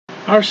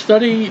Our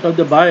study of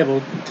the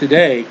Bible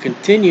today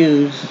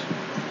continues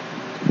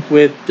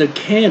with the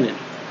Canon,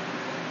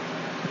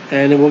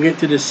 and then we'll get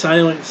to the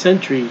silent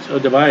centuries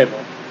of the Bible.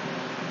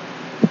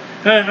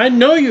 I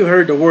know you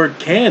heard the word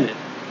cannon,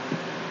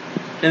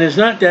 and it's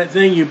not that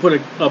thing you put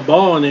a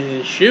ball in it and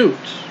it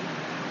shoots.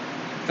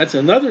 That's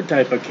another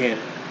type of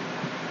cannon.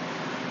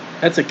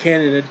 That's a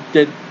cannon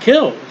that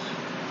kills.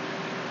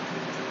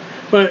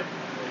 But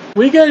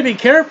we got to be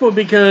careful,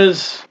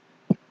 because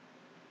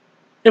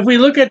if we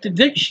look at the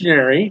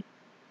dictionary,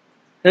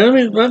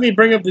 and let me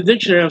bring up the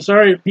dictionary. I'm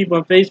sorry if people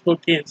on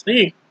Facebook can't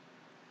see,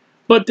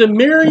 but the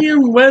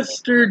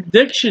Merriam-Webster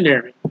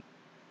dictionary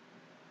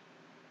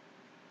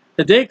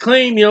that they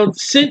claim,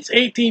 since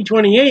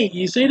 1828,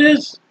 you see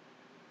this?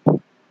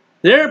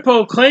 They're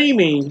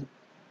proclaiming,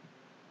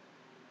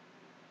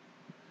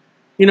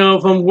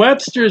 from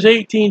Webster's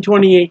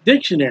 1828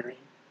 dictionary.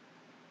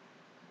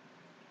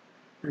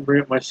 Let me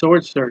bring up my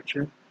sword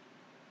searcher.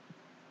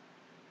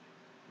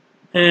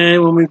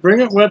 And when we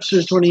bring up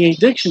Webster's 28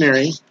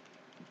 dictionary,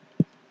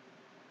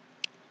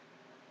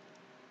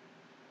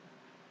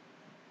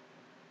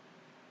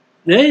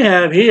 they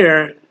have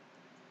here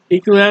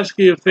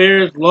ecclesiastical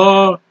affairs,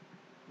 law,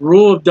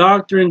 rule of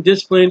doctrine,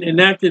 discipline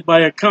enacted by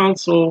a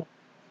council.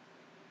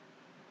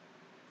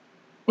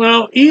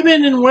 Well,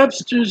 even in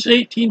Webster's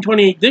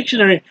 1828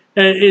 dictionary,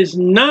 that is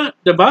not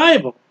the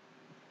Bible.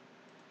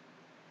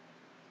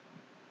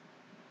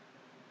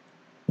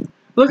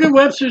 Look at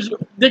Webster's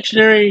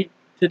dictionary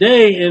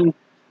today, and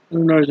I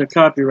don't know if there's a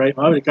copyright,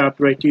 probably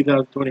copyright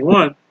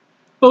 2021.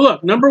 But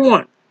look, number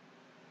 1,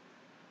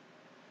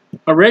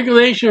 a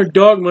regulation or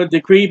dogma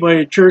decreed by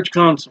a church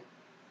council.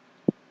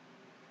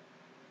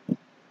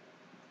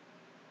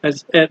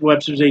 That's at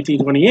Webster's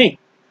 1828.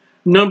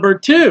 Number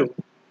 2,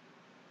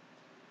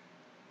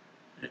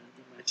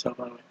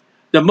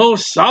 the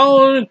most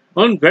solemn,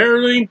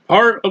 unvarying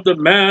part of the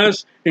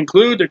Mass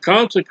include the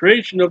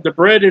consecration of the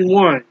bread and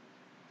wine.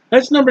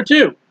 That's number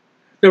 2.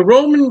 The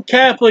Roman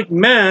Catholic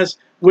Mass,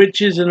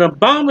 which is an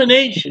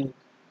abomination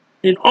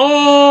in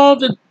all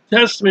the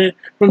Testament,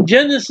 from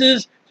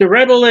Genesis to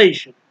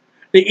Revelation.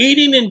 The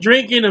eating and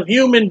drinking of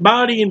human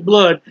body and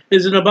blood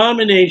is an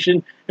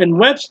abomination, and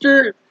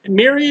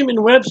Merriam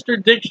and Webster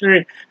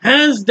dictionary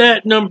has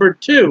that number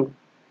 2.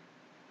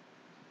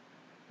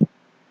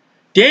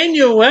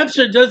 Daniel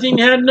Webster doesn't even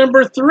have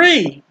number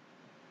 3.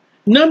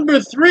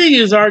 Number 3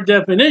 is our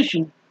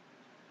definition.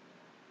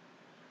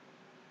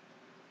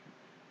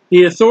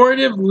 The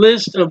authoritative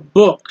list of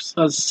books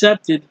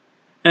accepted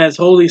as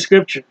Holy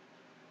Scripture.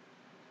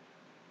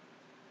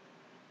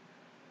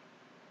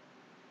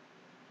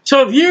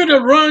 So if you're to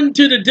run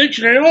to the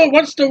dictionary,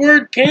 what's the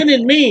word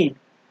canon mean?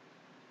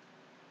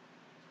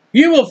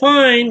 You will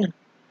find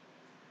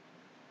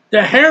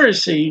the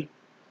heresy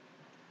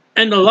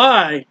and the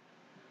lie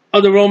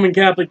of the Roman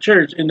Catholic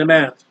Church in the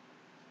Mass,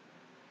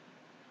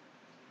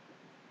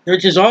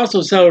 which is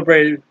also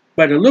celebrated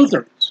by the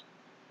Lutherans.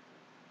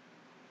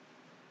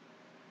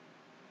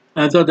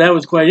 I thought that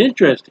was quite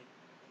interesting.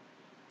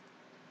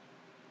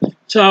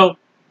 So,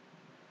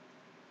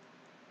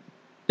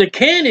 the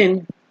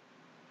canon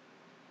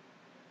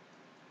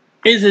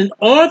is an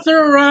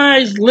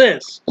authorized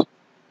list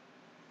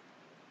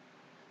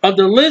of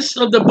the list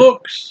of the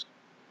books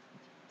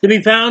to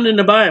be found in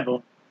the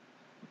Bible,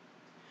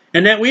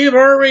 and that we have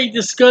already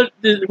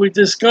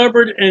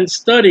discovered and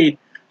studied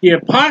the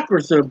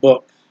Apocrypha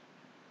books,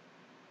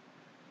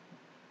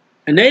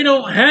 and they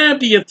don't have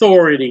the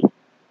authority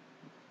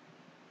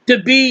to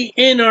be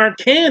in our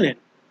canon.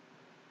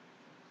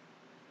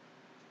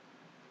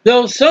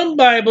 Though some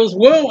Bibles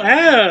will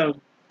have,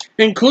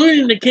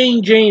 including the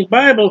King James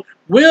Bible,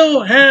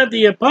 will have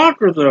the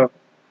Apocrypha.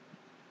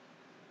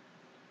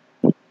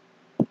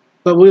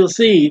 But we'll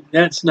see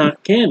that's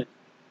not canon.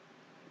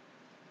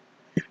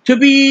 To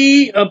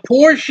be a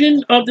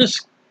portion of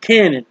this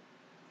canon,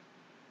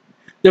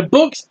 the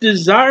books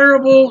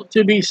desirable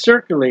to be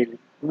circulated,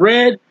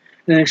 read,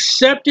 and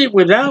accepted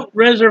without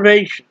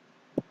reservation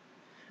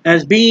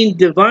as being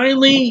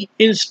divinely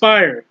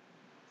inspired.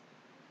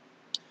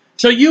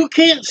 So you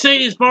can't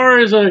say, as far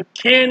as a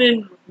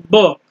canon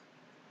book,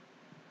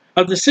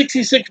 of the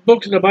 66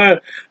 books in the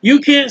Bible,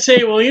 you can't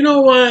say, well, you know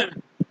what?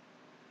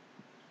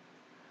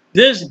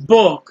 This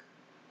book,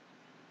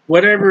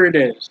 whatever it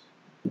is,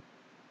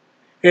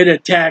 it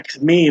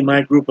attacks me and my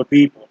group of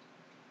people.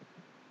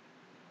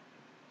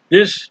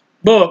 This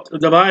book of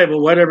the Bible,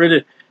 whatever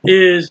it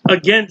is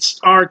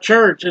against our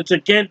church. It's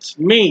against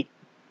me.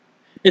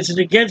 It's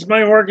against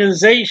my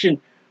organization.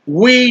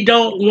 We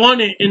don't want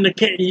it in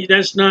the...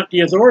 That's not the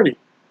authority.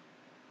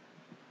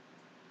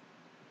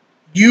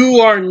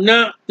 You are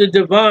not the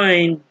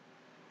divine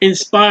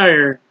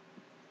inspired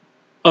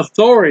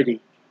authority.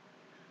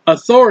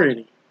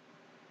 Authority.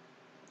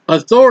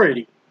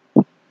 Authority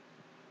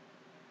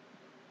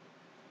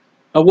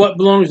of what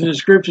belongs in the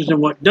Scriptures and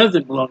what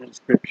doesn't belong in the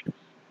Scriptures.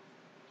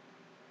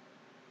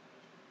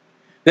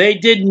 They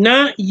did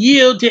not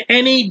yield to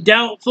any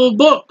doubtful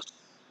books.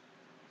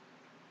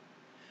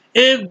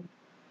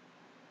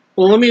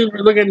 Let me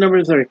look at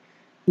number 3.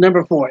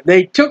 Number 4,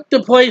 they took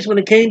the place when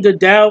it came to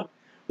doubt.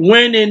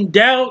 When in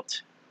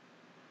doubt,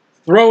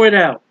 throw it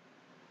out.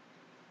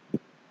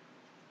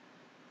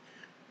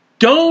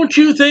 Don't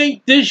you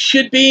think this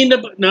should be in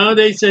the... No,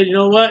 they said, you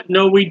know what?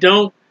 No, we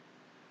don't.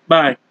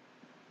 Bye.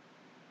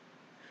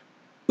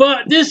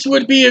 But this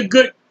would be a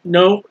good...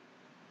 No,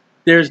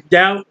 there's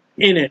doubt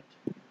in it.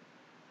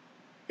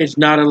 It's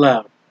not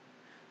allowed.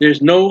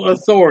 There's no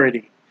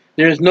authority.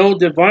 There's no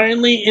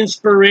divinely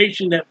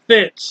inspiration that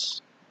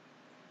fits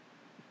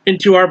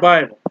into our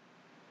Bible.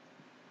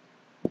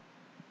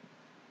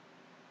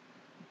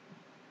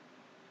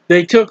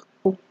 They took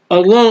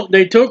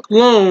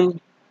loan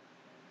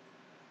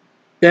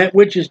that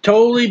which is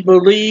totally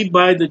believed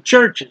by the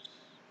churches.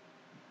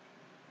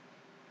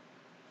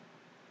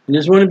 And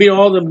this wouldn't be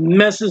all the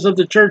messes of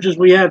the churches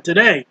we have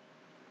today.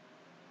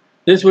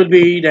 This would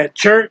be that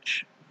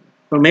church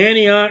from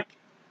Antioch,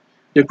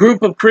 the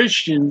group of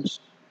Christians,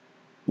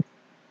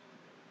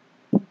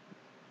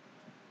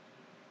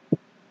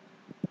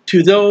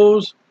 to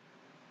those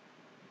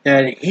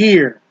that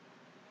adhere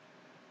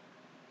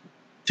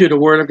to the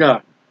Word of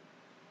God.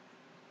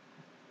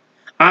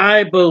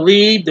 I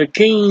believe the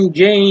King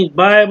James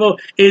Bible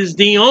is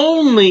the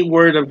only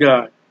Word of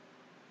God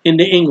in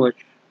the English.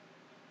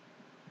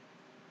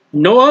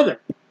 No other.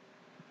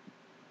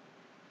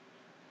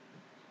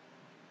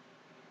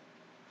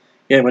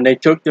 And when they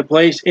took the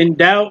place in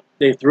doubt,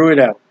 they threw it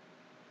out.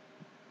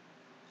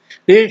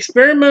 The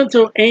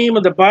experimental aim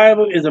of the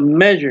Bible is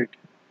measured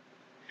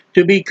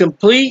to be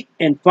complete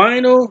and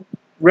final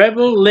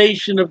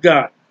revelation of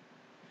God.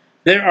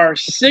 There are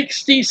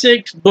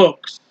 66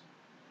 books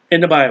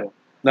in the Bible,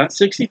 not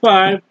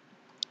 65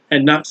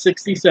 and not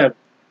 67.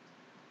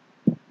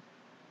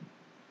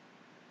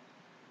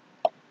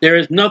 There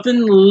is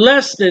nothing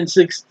less than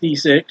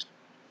 66,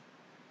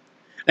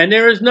 and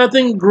there is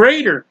nothing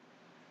greater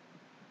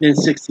than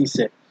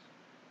 66.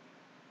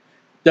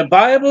 The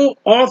Bible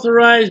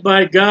authorized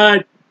by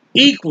God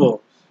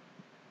equals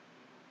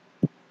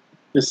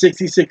the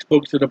 66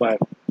 books of the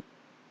Bible.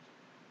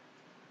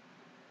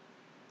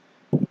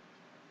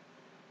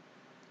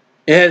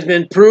 It has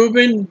been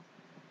proven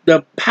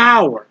the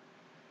power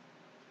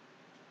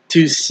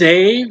to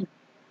save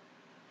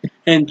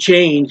and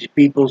change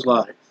people's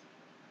lives.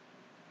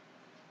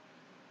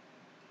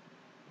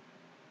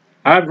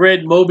 I've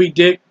read Moby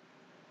Dick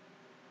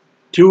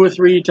 2 or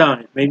 3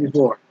 times, maybe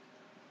 4.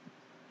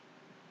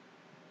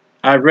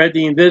 I've read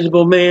The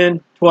Invisible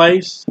Man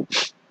twice.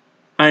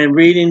 I am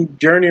reading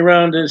Journey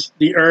Around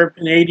the Earth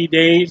in 80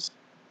 Days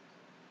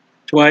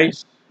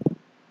twice.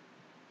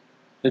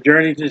 The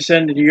Journey to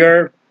Descend to the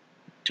Earth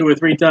 2 or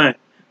 3 times.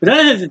 But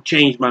that hasn't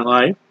changed my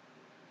life.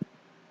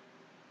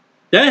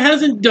 That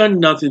hasn't done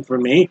nothing for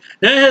me.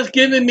 That has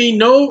given me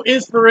no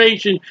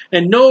inspiration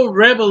and no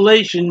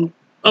revelation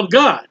of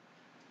God.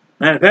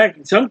 Matter of fact,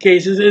 in some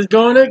cases, it's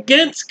going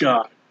against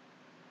God.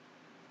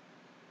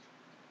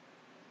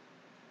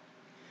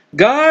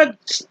 God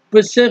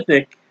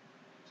specific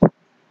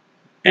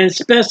and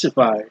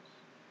specifies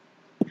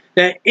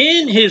that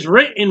in His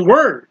written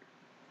word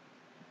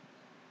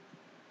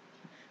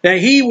that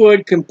He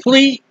would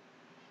complete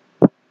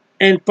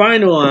and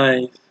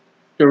finalize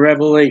the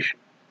revelation.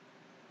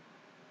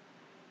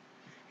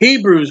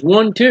 Hebrews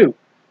 1:2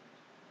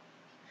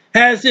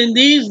 has in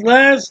these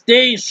last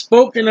days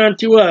spoken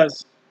unto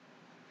us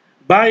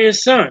by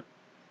His Son,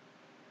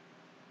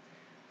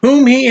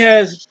 whom He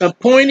has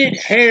appointed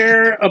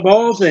heir of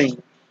all things,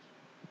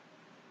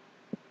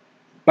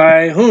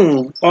 by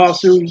whom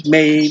also He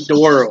made the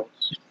world.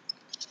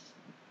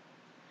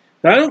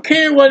 I don't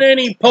care what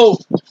any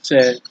pope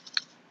said.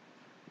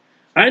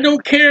 I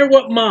don't care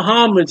what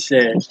Muhammad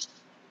said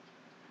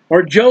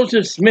or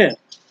Joseph Smith.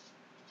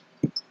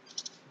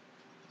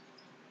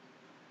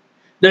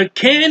 The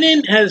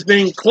canon has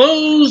been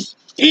closed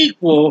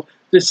equal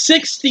to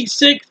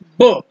 66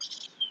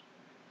 books.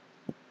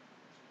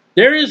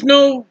 There is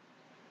no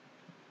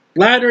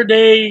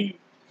latter-day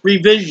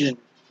revision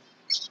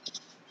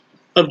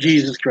of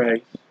Jesus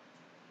Christ.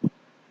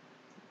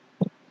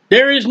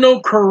 There is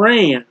no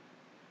Quran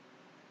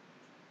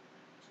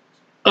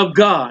of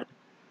God.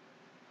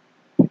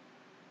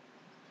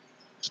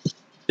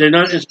 They're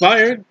not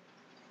inspired,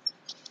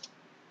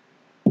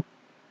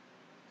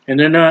 and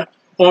they're not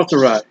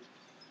authorized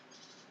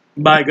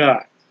by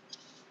God.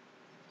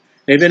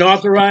 They've been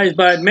authorized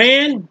by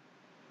man,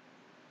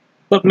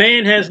 but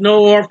man has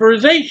no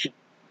authorization.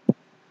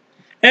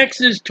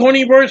 Exodus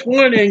 20 verse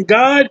 1, and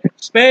God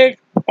spake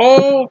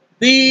all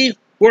these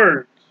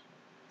words,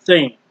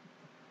 saying.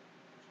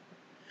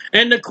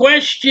 And the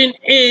question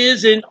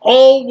is, and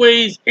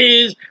always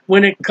is,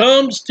 when it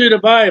comes to the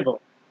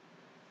Bible,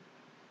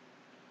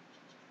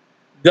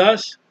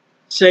 thus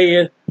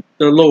saith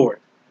the Lord.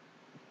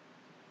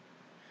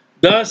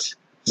 Thus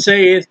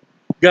saith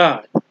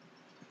God.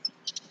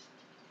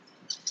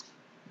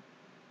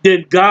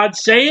 Did God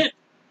say it?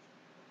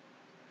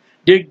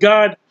 Did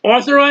God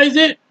authorize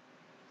it?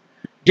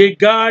 Did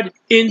God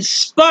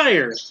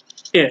inspire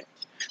it?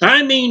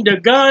 I mean the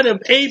God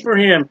of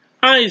Abraham,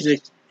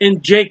 Isaac,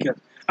 and Jacob.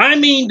 I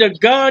mean the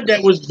God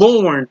that was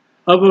born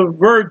of a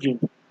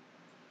virgin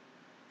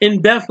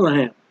in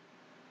Bethlehem,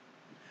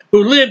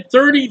 who lived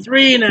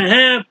 33 and a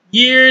half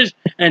years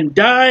and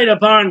died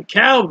upon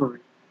Calvary,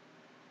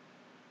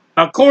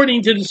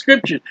 according to the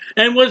scriptures,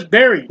 and was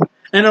buried,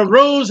 and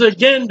arose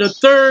again the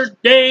third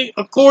day,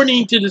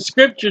 according to the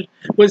scriptures,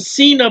 was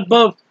seen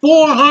above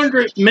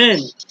 400 men,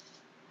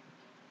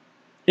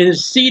 and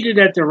is seated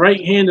at the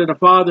right hand of the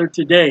Father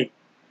today.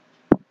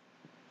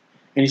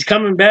 And he's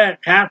coming back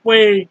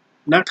halfway,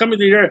 not coming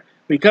to the earth,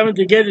 but he's coming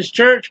to get his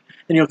church,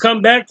 and he'll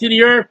come back to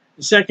the earth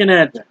the second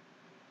advent.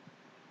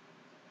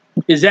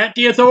 Is that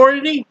the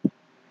authority?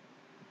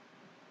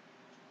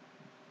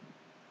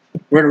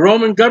 Where the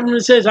Roman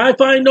government says, I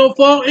find no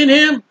fault in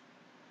him?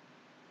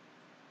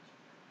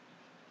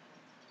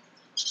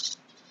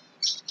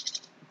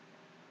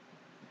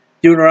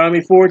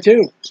 Deuteronomy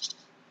 4:2.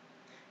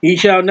 Ye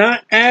shall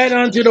not add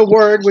unto the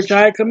word which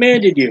I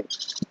commanded you.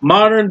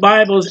 Modern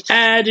Bibles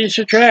add and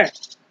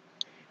subtract.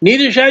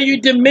 Neither shall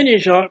you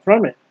diminish aught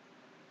from it.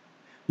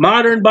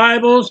 Modern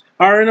Bibles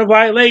are in a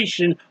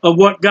violation of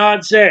what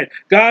God said.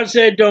 God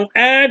said don't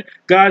add.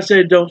 God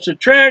said don't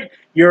subtract.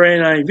 Your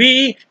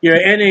NIV, your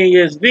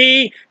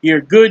NASV,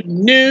 your Good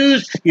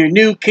News, your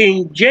New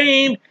King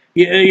James,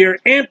 your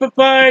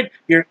Amplified,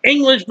 your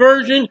English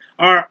version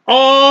are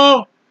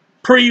all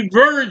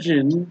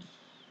perversions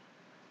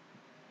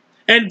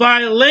and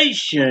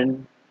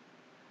violation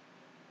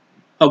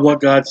of what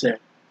God said.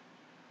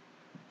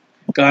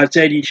 God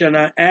said, "Ye shall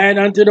not add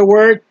unto the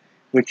word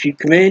which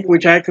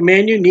I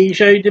command you, neither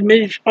shall you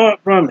diminish aught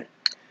from it,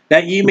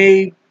 that ye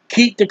may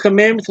keep the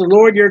commandments of the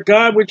Lord your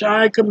God, which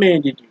I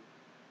commanded you."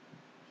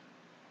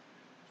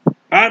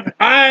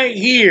 I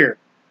hear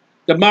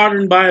the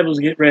modern Bibles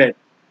get read.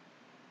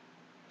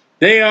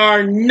 They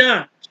are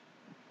not.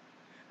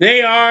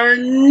 They are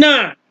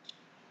not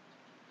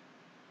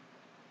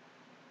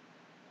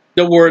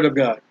the Word of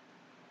God.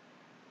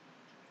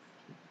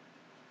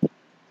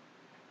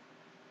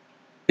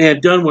 They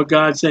have done what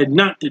God said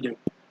not to do.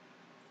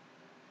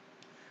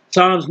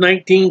 Psalms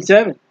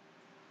 19:7.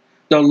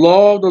 The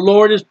law of the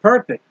Lord is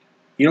perfect.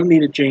 You don't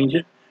need to change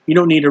it. You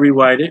don't need to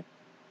rewrite it.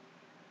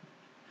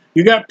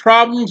 You got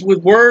problems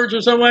with words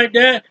or something like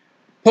that?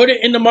 Put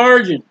it in the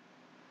margin.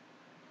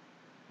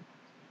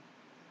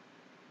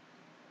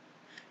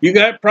 You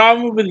got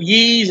problems with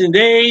ye's and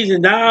they's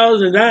and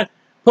thou's and that?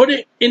 Put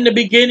it in the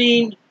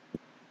beginning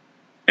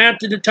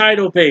after the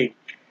title page.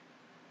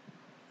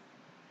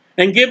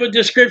 And give a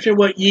description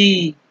what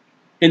ye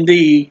and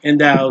thee and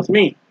thou's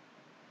mean.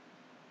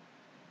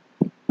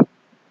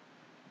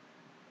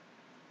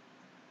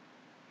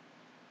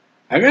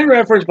 I got a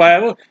reference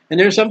Bible, and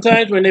there's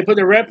sometimes when they put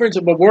the reference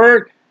of a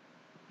word,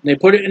 they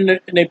put it in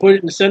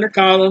the center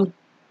column.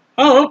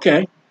 Oh,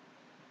 okay.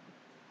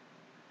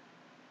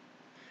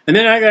 And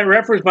then I got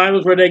reference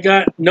Bibles where they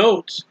got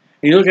notes,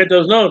 and you look at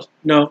those notes.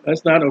 No,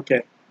 that's not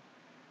okay.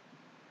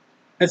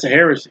 That's a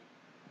heresy.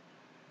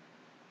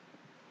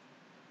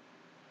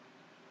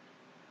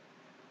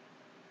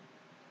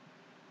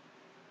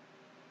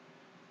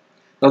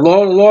 The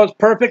law of the law is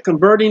perfect,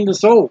 converting the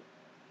soul.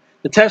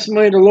 The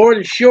testimony of the Lord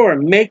is sure,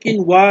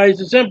 making wise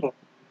the simple.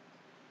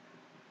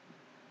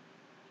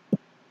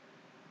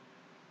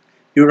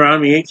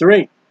 Deuteronomy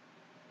 8:3.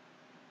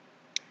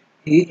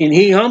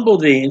 He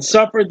humbled thee and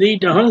suffered thee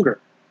to hunger.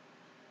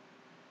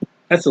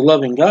 That's a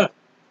loving God.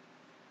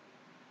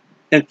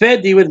 And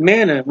fed thee with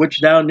manna, which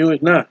thou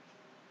knewest not.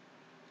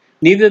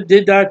 Neither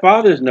did thy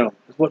fathers know.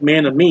 That's what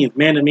manna means.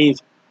 Manna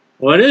means,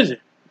 what is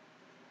it?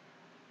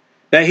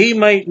 That he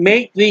might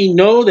make thee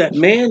know that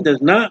man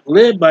does not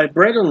live by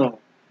bread alone,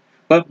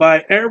 but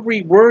by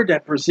every word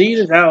that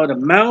proceedeth out of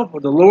the mouth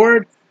of the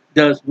Lord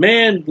does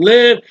man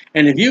live.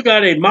 And if you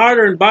got a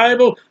modern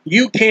Bible,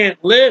 you can't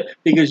live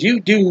because you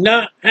do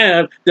not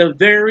have the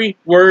very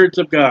words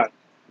of God.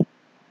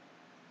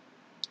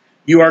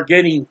 You are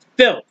getting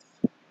filth.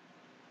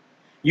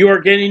 You are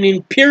getting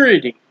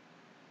impurity.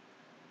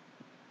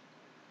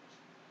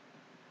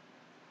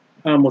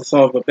 I almost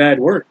thought of a bad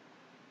word.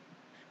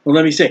 Well,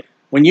 let me say,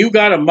 when you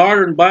got a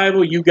modern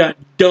Bible, you got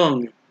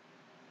dung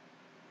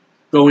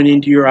going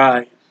into your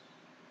eyes.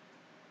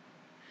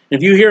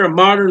 If you hear a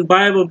modern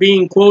Bible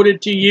being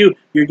quoted to you,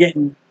 you're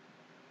getting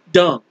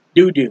dung,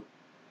 doo-doo,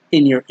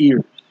 in your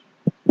ears.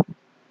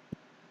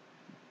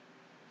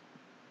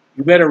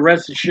 You better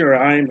rest assured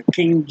I am a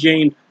King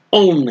James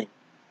only.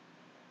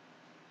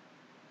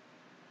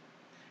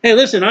 Hey,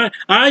 listen,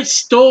 I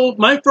stole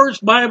my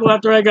first Bible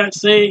after I got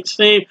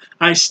saved.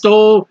 I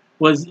stole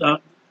was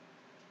it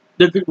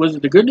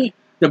the Good News?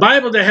 The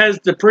Bible that has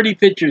the pretty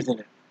pictures in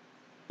it,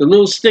 the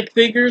little stick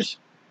figures.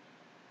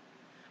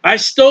 I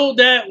stole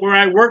that where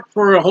I worked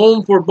for a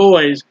home for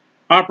boys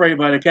operated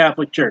by the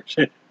Catholic Church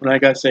when I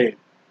got saved.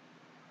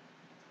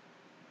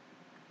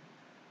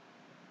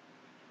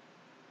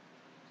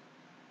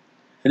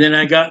 And then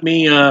I got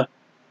me a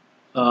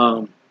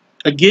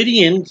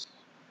Gideon's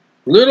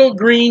little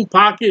green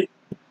pocket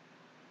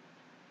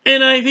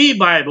NIV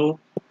Bible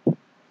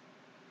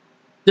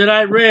that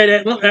I read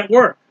at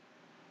work.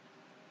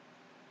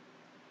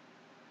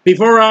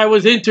 before I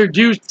was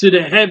introduced to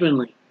the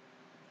heavenly,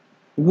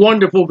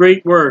 wonderful,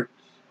 great words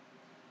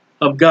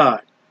of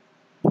God.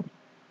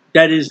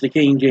 That is the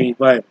King James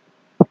Bible.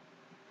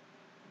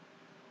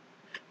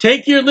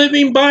 Take your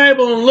living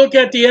Bible and look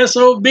at the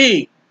SOB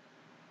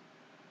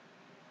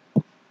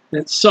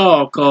that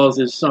Saul calls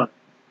his son.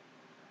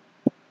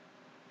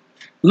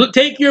 Look,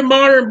 take your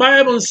modern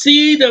Bible and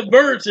see the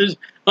verses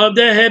that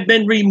have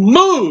been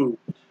removed.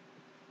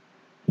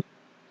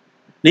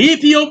 The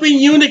Ethiopian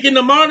eunuch in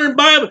the modern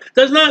Bible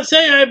does not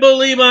say, I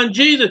believe on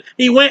Jesus.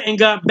 He went and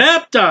got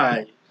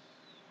baptized.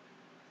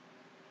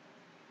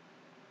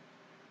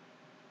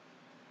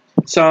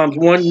 Psalms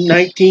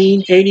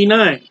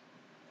 119:89.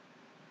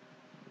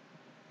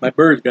 My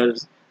birds got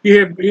us.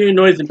 You hear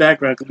noise in the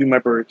background, could be my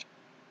birds.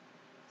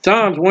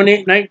 Psalms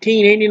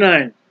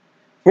 119:89.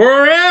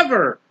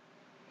 Forever,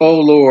 O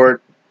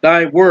Lord,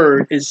 thy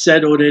word is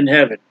settled in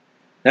heaven.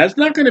 That's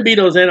not going to be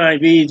those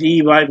NIVs,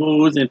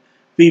 E-Bibles, and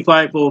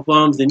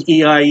V505s, and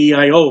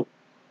EIEIO.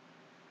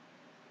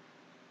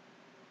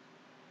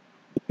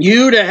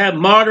 You that have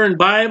modern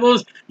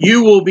Bibles,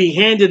 you will be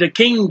handed a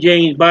King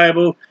James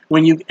Bible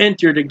when you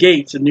enter the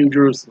gates of New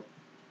Jerusalem.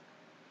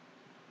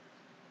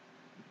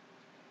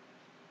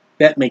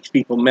 That makes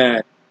people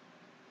mad.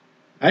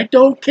 I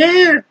don't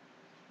care.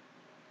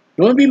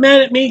 You want to be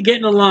mad at me? Get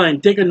in a line.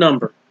 Take a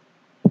number.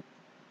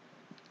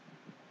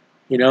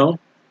 You know?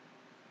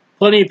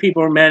 Plenty of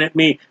people are mad at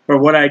me for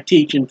what I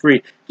teach and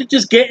preach.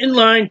 Just get in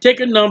line. Take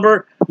a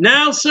number.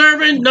 Now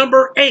serving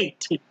number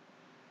 8.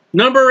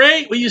 Number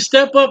 8, will you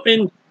step up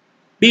and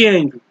be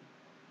angry?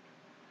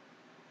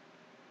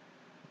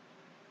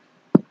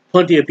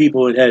 Plenty of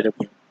people ahead of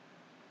you.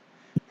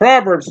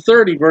 Proverbs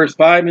 30, verse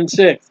 5 and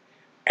 6.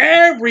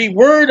 Every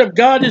word of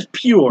God is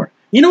pure.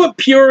 You know what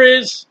pure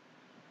is?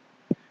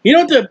 You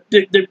know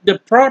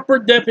the proper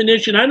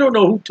definition? I don't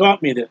know who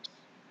taught me this.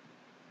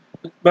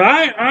 But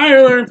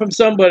I learned from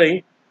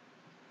somebody.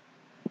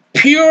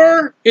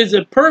 Pure is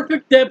a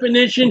perfect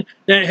definition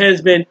that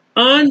has been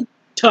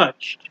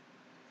untouched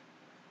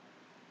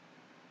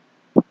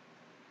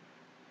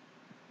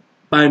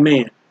by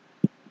man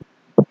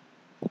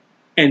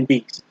and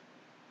beast.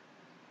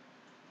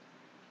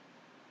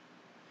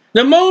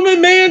 The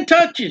moment man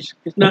touches,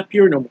 it's not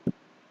pure no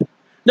more.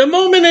 The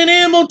moment an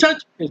animal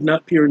touches, it's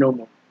not pure no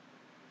more.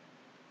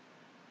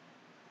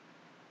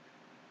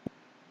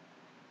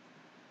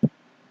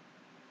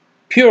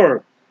 Pure,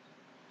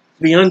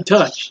 to be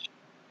untouched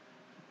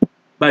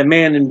by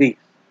man and beast.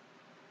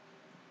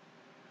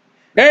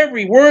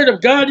 Every word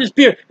of God is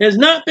pure. It has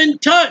not been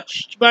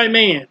touched by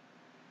man.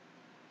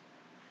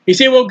 You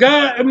say, well,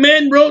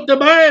 men wrote the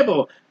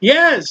Bible.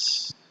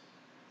 Yes.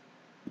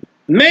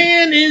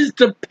 Man is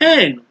the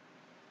pen.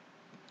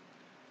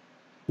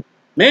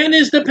 Man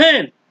is the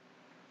pen.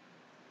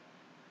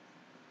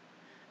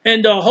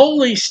 And the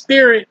Holy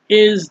Spirit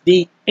is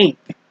the ink.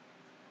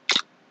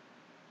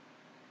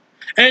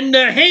 And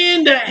the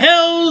hand that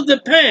held the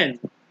pen,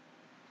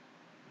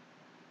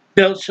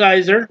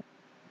 Belshazzar,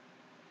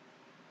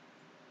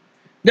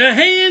 the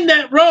hand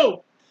that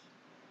wrote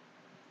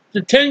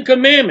the 10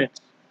 Commandments,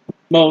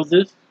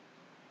 Moses,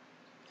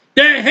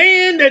 the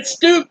hand that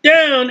stooped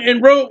down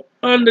and wrote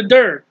on the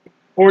dirt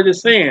or the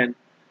sand,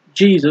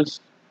 Jesus,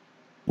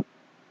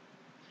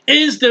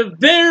 is the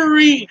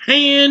very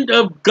hand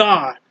of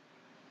God.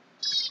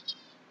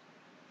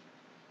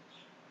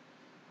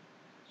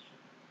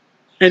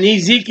 And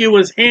Ezekiel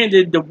was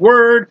handed the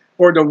word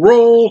or the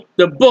roll,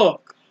 the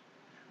book,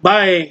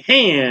 by a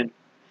hand.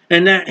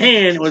 And that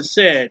hand was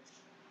said,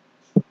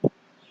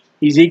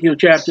 Ezekiel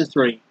chapter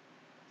 3,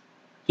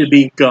 to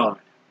be God.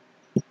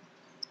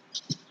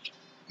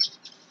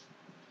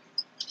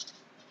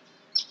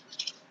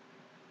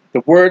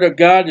 The word of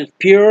God is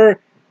pure.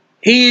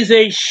 He is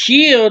a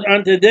shield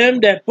unto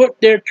them that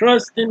put their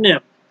trust in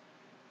him.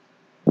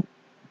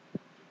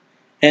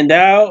 And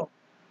thou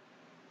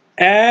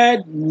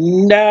add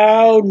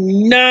thou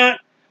not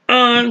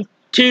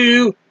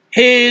unto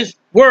his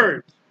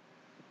words.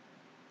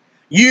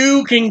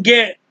 You can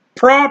get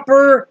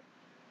proper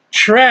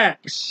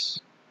tracts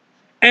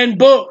and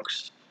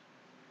books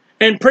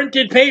and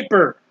printed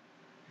paper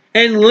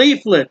and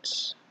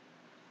leaflets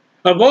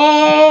of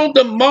all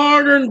the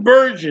modern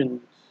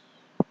versions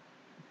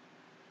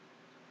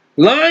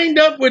lined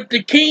up with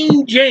the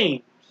King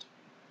James,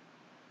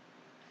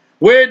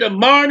 where the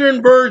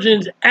modern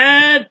versions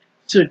add,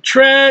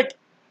 subtract,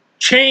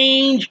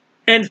 change,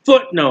 and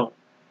footnote.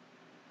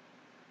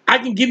 I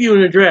can give you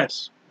an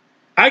address.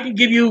 I can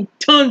give you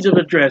tons of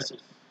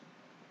addresses.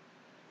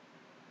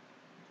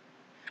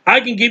 I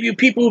can give you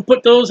people who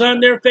put those on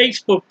their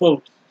Facebook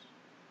posts.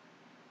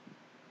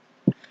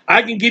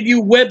 I can give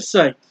you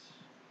websites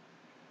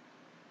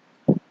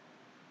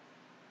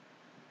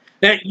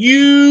that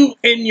you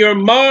in your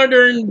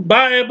modern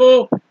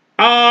Bible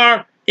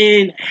are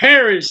in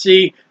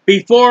heresy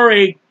before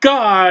a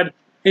God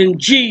in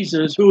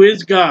Jesus, who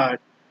is God,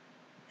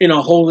 in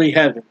a holy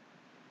heaven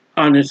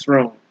on his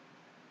throne.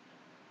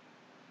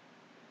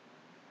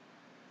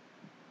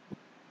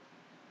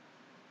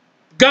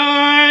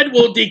 God God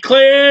will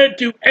declare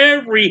to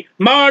every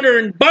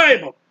modern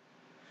Bible,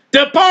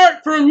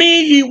 depart from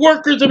me, ye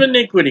workers of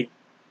iniquity.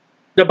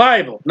 The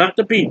Bible, not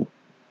the people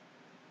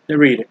that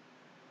read it.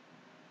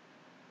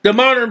 The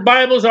modern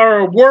Bibles are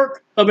a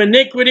work of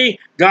iniquity.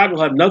 God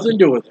will have nothing to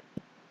do with it.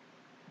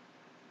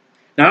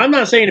 Now, I'm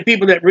not saying the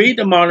people that read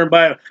the modern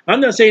Bible,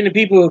 I'm not saying the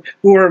people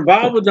who are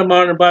involved with the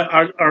modern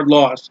Bible are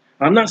lost.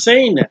 I'm not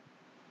saying that.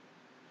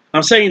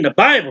 I'm saying the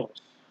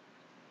Bibles.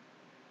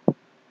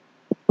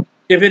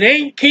 If it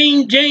ain't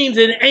King James,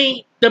 it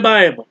ain't the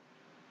Bible.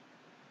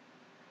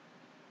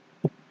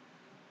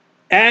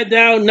 Add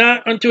thou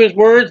not unto his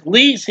words,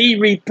 lest he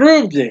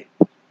reprove thee.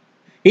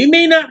 He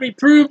may not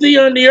reprove thee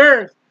on the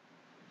earth,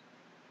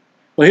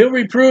 but he'll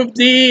reprove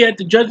thee at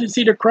the judgment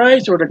seat of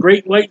Christ or the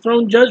great white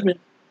throne judgment.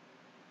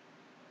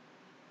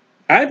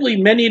 I believe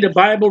many of the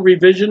Bible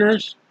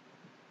revisioners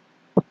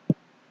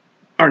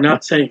are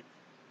not saved.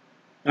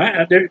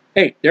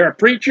 Hey, there are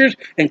preachers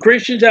and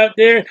Christians out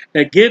there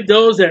that give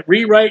those that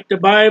rewrite the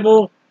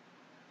Bible,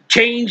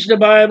 change the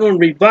Bible, and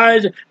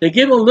revise it. They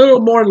give a little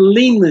more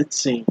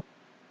leniency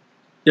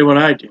than what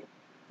I do.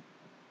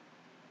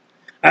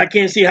 I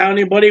can't see how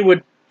anybody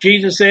would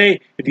Jesus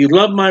say, if you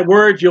love my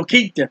words, you'll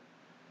keep them.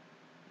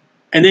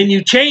 And then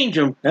you change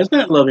them. That's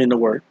not loving the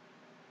word.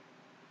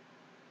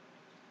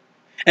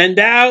 And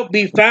thou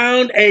be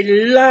found a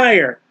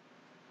liar.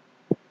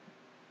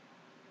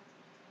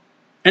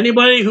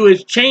 Anybody who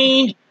has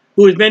changed,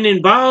 who has been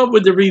involved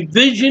with the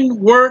revision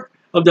work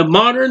of the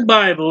modern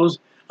Bibles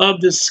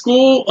of the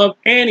school of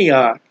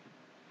Antioch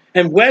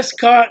and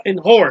Westcott and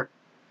Hort,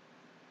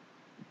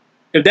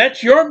 if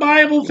that's your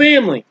Bible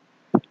family,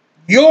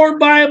 your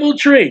Bible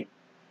tree,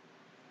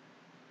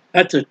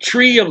 that's a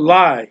tree of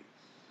lies.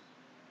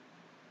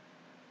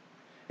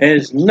 And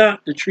it's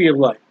not the tree of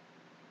life.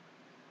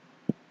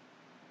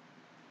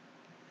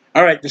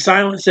 All right, the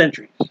silent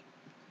centuries.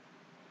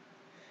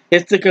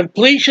 It's the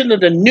completion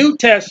of the New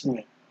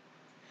Testament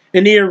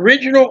in the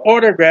original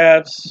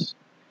autographs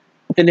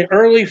in the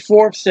early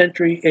 4th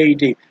century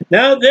AD.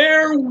 Now,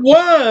 there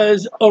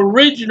was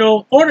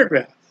original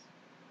autographs,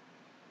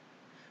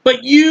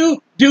 but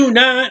you do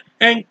not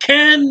and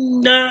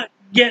cannot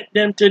get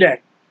them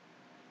today.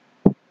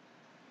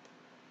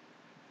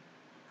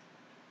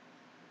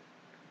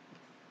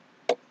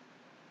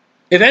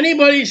 If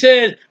anybody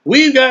says,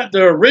 we've got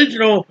the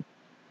original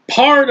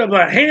part of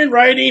a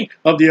handwriting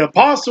of the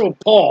Apostle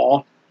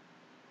Paul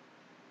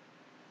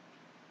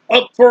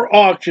up for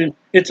auction,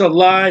 it's a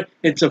lie,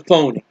 it's a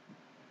phony.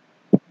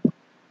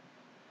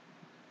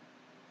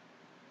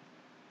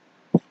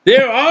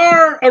 There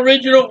are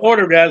original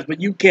autographs,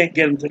 but you can't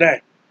get them today.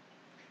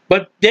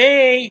 But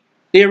the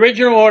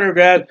original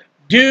autographs,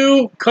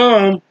 do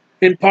come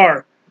in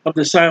part of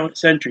the silent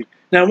century.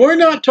 Now, we're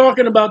not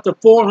talking about the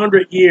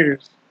 400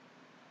 years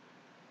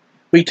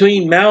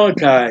between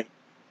Malachi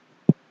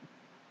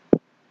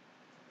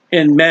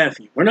and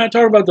Matthew. We're not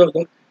talking about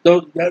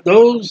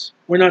those.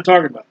 We're not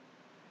talking about.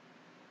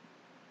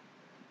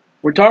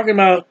 We're talking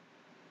about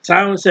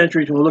silent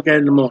centuries. We'll look at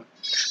it in a moment.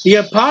 The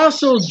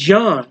Apostle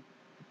John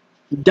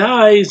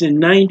dies in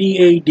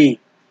 90 AD.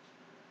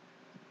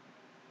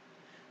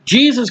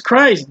 Jesus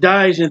Christ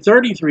dies in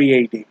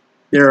 33 AD,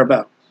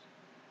 thereabouts.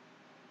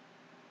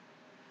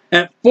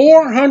 At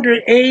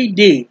 400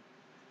 AD,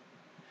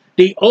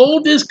 the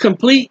oldest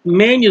complete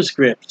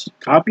manuscripts,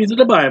 copies of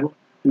the Bible,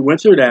 we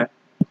went through that,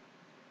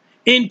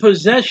 in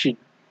possession,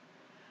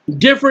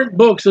 different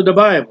books of the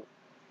Bible.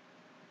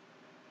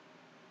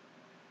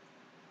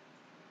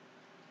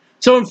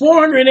 So in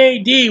 400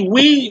 AD,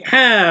 we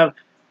have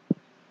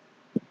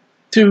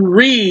to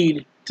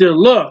read, to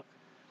look,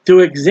 to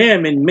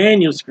examine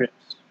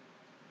manuscripts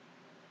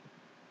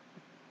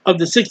of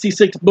the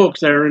 66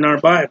 books that are in our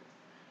Bible,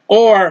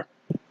 or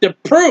the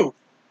proof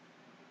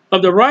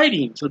of the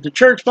writings of the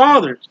church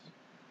fathers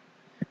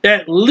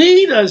that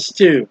lead us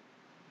to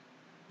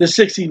the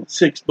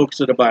 66 books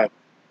of the Bible.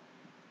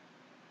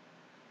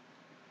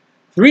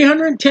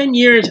 310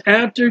 years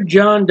after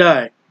John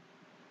died,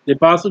 the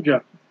Apostle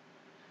John,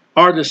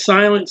 are the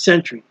silent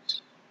centuries.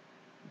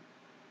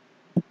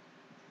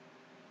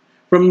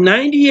 From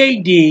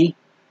 90 AD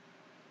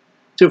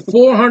to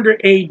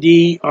 400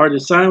 AD are the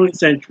silent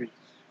centuries.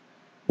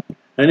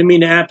 I didn't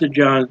mean after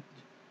John.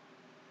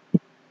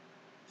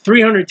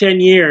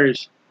 310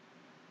 years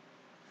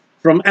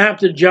from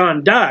after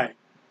John died,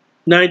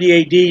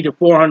 90 AD to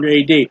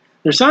 400 AD.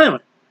 They're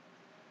silent.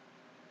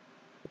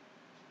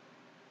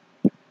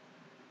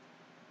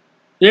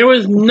 There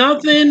was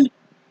nothing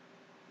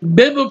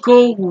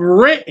biblical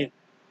written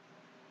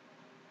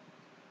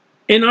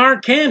in our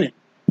canon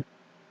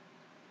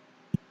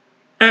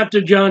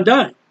after John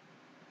died.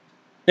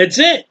 That's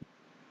it.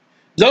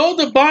 Though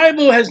the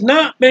Bible has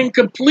not been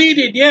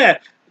completed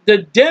yet, the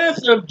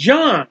death of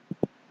John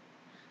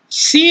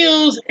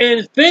seals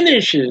and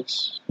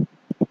finishes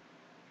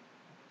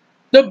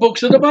the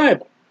books of the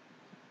Bible.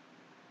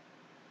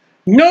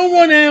 No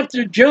one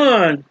after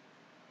John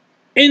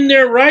in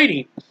their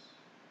writings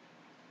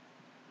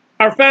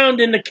are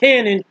found in the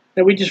canon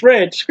that we just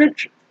read,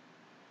 Scripture.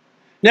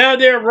 Now,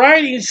 their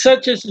writings,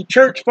 such as the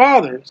Church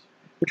Fathers,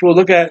 which we'll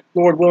look at,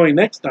 Lord willing,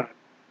 next time,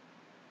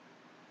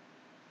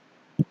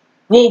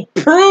 will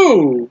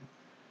prove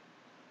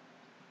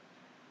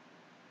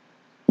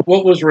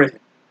what was written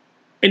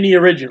in the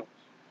originals,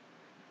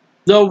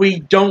 though we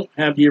don't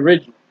have the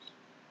originals.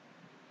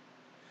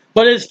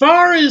 But as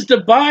far as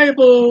the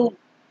Bible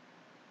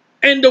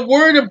and the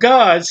Word of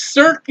God,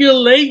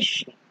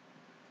 circulation,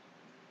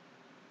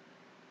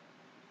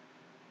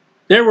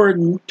 there were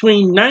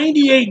between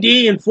 90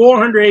 AD and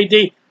 400 AD,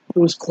 it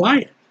was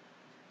quiet.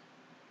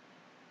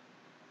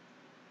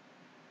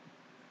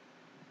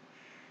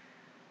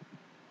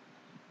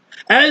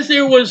 As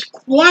there was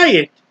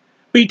quiet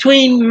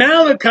between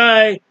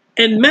Malachi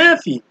and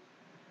Matthew,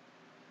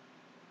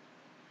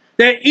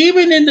 that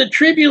even in the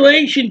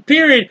tribulation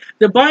period,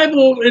 the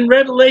Bible in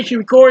Revelation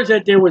records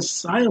that there was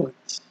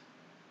silence.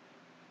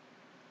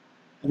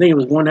 I think it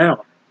was 1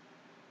 hour.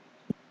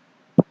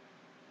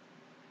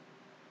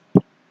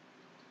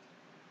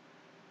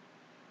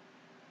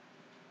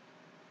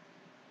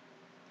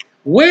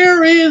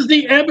 Where is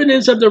the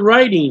evidence of the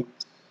writings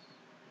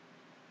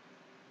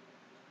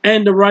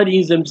and the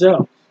writings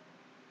themselves?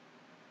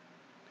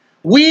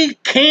 We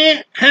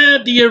can't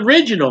have the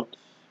originals,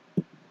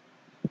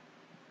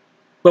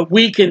 but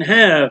we can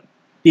have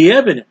the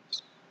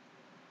evidence.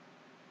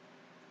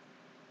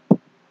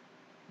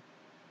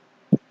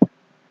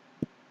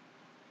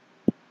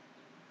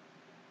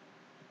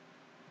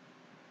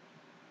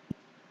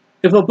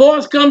 If a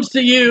boss comes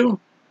to you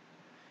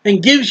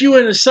and gives you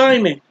an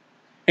assignment,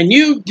 and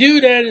you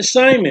do that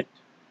assignment,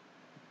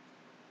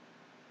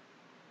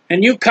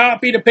 and you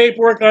copy the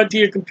paperwork onto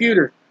your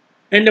computer,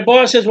 and the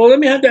boss says, well, let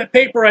me have that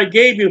paper I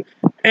gave you,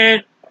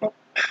 and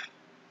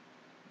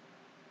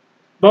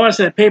boss,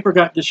 that paper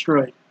got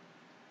destroyed,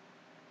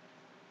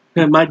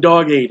 and my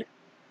dog ate it.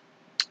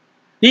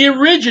 The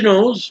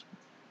originals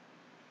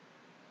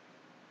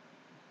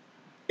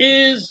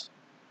is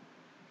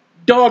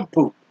dog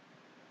poop.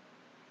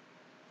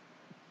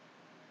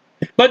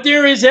 But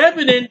there is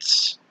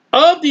evidence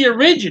of the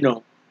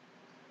original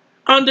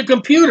on the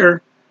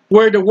computer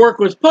where the work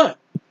was put.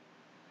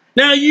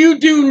 Now, you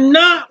do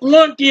not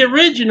want the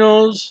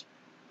originals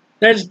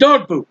that's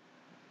dog poop.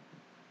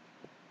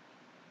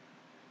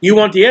 You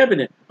want the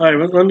evidence. All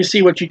right, let me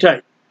see what you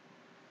type.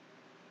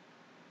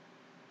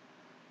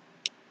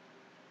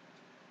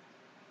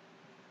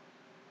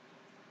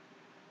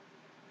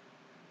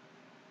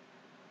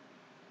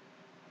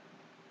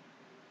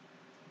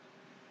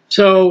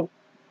 So,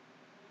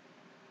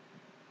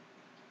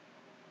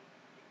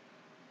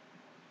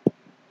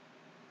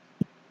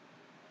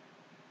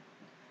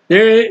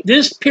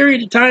 this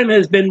period of time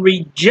has been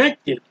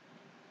rejected.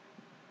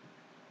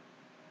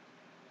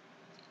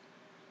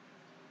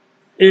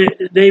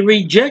 They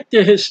reject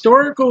the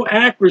historical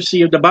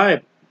accuracy of the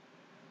Bible,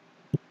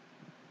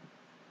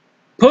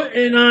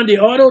 putting on the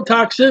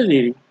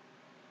autotoxicity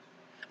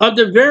of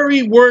the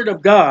very Word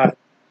of God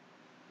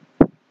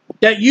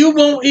that you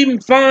won't even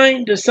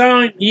find the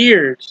silent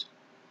years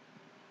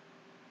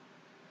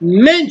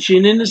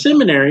mentioned in the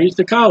seminaries,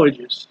 the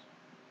colleges.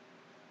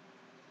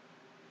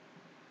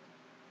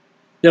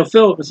 They'll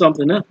fill it with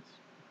something else.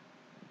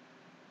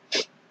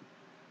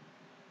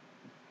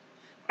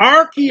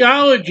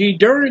 Archaeology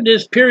during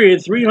this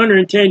period,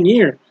 310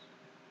 years,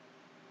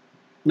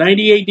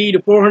 90 AD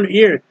to 400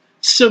 years,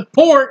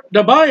 support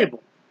the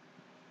Bible.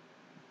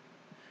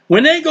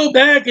 When they go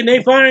back and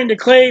they find the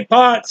clay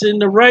pots and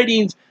the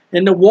writings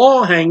and the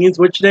wall hangings,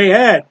 which they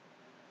had,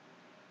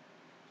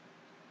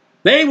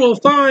 they will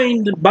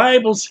find the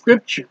Bible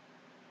scripture.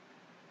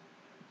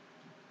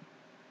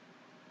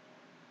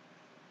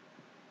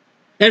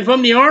 And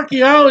from the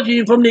archaeology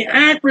and from the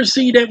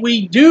accuracy that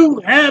we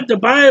do have the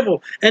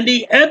Bible and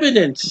the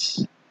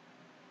evidence,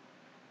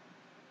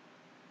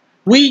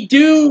 we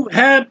do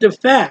have the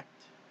fact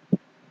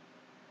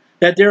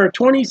that there are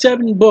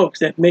 27 books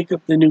that make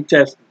up the New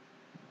Testament.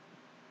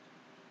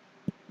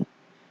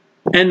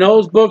 And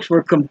those books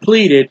were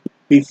completed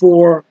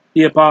before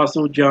the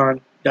Apostle John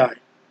died.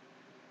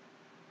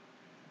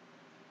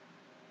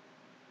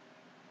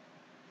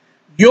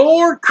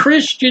 Your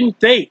Christian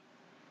faith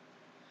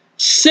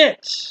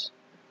sits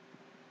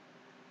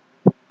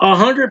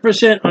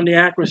 100% on the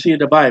accuracy of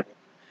the Bible.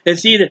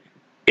 It's either,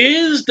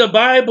 is the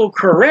Bible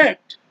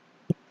correct,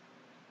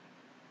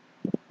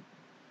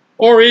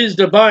 or is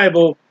the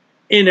Bible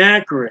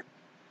inaccurate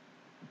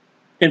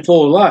and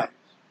full of lies?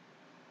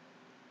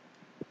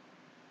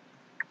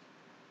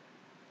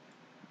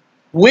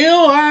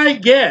 Will I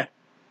get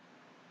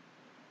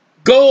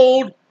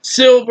gold,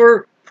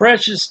 silver,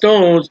 precious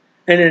stones,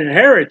 and an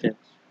inheritance?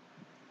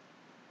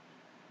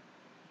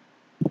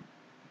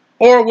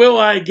 Or will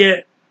I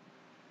get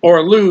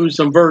or lose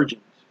some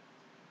virgins?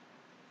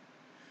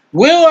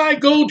 Will I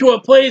go to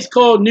a place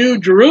called New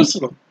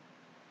Jerusalem?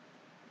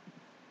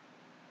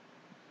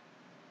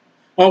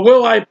 Or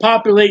will I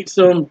populate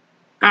some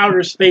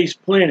outer space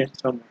planet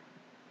somewhere?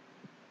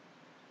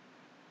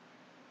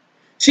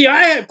 See,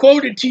 I have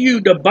quoted to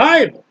you the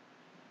Bible.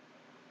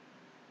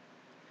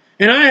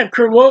 And I have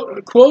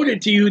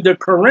quoted to you the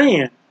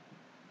Quran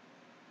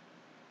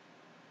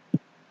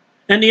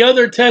and the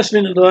other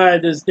testament of the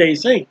Latter-day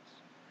Saints?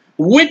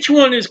 Which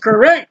one is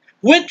correct?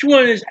 Which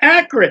one is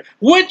accurate?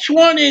 Which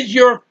one is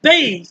your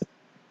faith?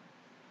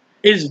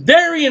 Is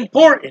very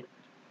important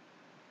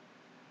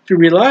to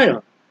rely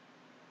on.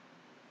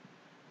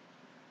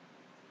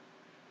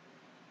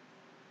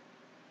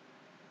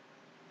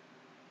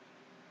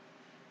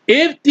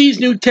 If these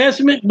New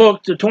Testament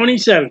books, the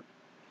 27,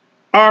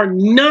 are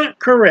not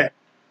correct,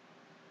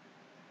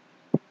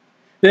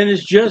 then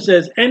it's just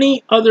as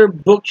any other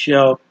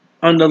bookshelf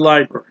on the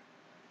library.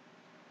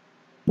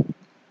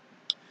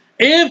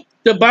 If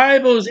the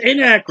Bible is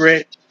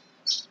inaccurate,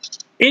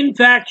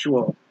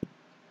 infactual,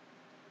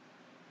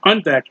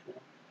 unfactual,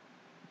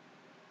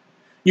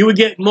 you would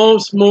get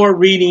more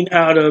reading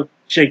out of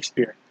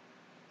Shakespeare.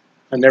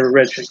 I never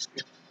read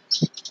Shakespeare.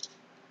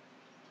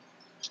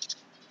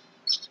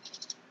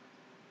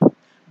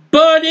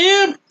 But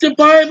if the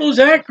Bible's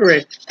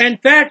accurate and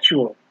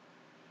factual,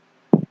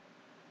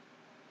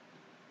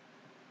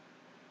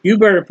 you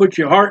better put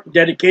your heart,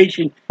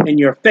 dedication, and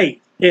your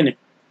faith in it.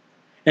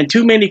 And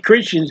too many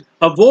Christians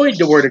avoid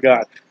the Word of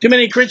God. Too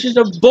many Christians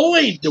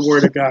avoid the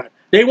Word of God.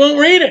 They won't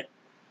read it.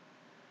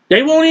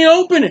 They won't even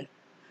open it.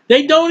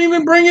 They don't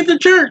even bring it to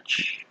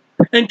church.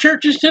 And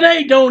churches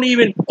today don't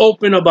even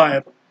open a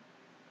Bible.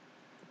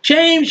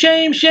 Shame,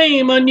 shame,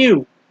 shame on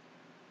you.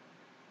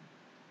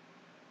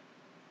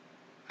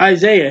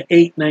 Isaiah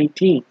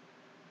 8:19.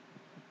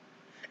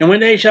 And when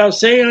they shall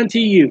say unto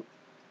you,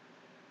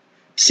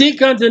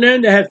 seek unto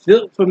them that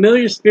have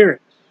familiar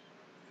spirits,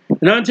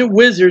 and unto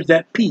wizards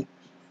that peep,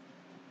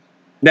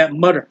 that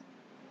mutter.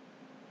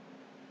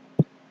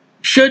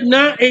 Should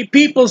not a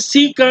people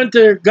seek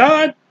unto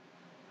God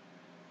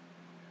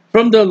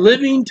from the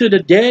living to the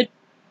dead?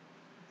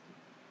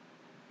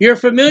 Your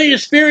familiar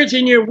spirits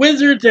and your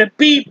wizards that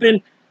peep,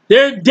 and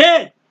they're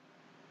dead.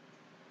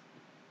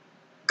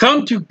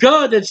 Come to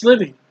God that's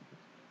living.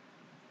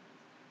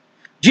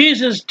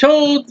 Jesus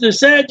told the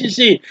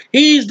Sadducees,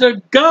 he's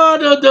the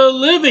God of the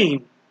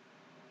living,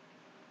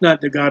 not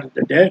the God of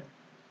the dead.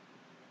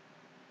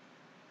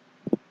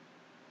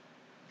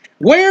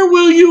 Where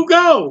will you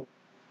go?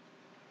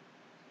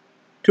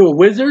 To a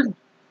wizard?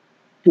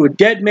 To a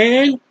dead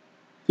man?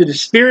 To the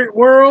spirit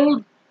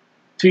world?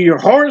 To your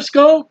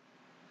horoscope?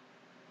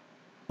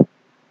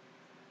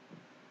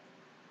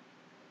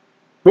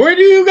 Where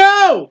do you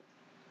go?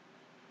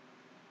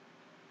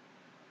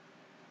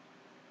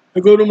 I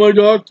go to my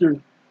doctor.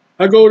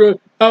 I go to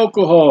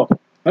alcohol.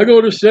 I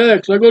go to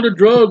sex. I go to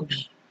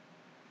drugs.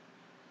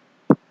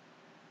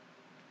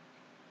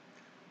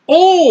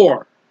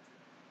 Or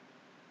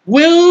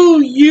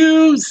will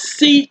you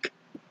seek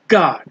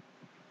God?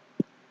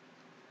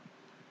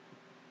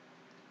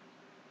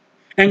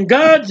 And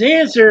God's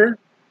answer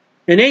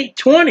in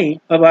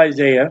 8:20 of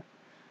Isaiah,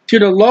 to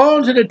the law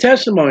and to the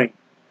testimony,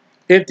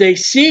 if they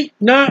seek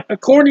not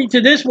according to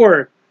this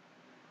word,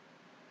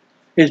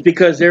 is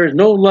because there is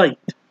no light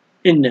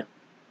in them.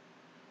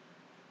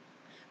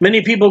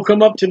 Many people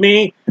come up to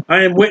me,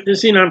 I am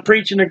witnessing, I'm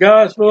preaching the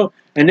gospel,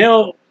 and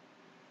they'll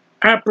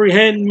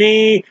apprehend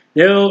me,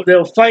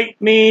 they'll fight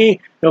me,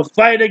 they'll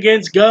fight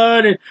against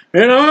God, and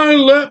I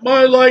let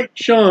my light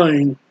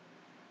shine.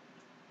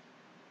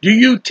 Do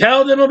you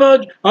tell them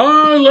about,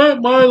 I let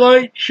my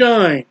light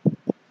shine?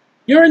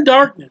 You're in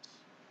darkness.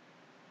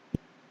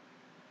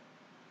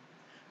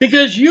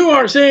 Because you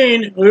are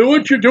saying,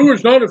 what you do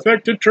is not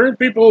effective, turn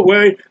people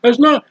away. That's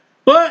not,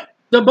 but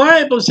the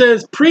Bible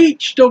says,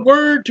 preach the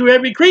word to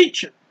every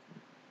creature.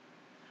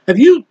 Have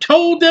you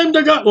told them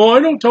to God? Well, I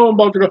don't tell them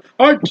about the God.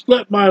 I just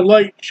let my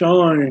light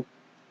shine.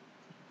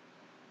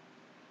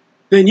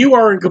 Then you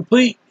are in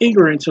complete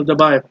ignorance of the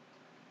Bible.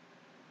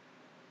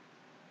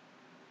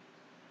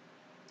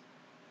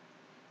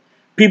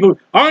 People,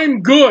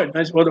 I'm good.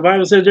 I said, well, the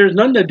Bible says there's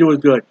none that do it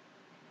good.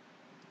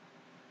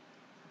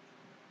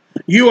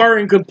 You are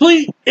in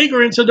complete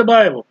ignorance of the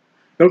Bible.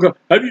 Don't go,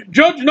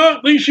 judge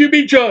not, lest you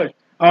be judged.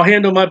 I'll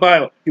handle my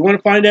Bible. You want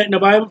to find that in the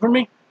Bible for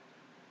me?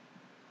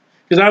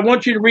 Because I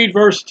want you to read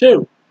verse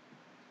 2.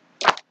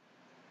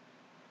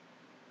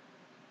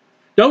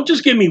 Don't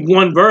just give me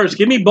one verse.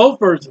 Give me both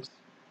verses.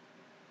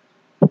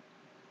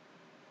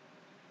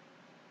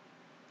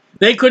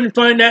 They couldn't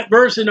find that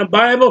verse in the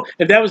Bible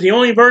if that was the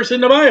only verse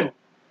in the Bible.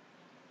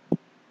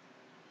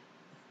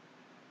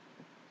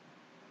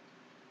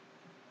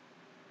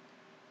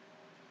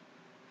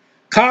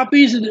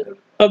 Copies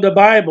of the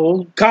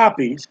Bible,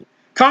 copies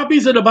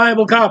of the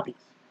Bible, copies.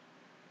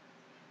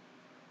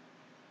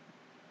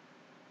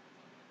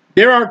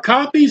 There are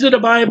copies of the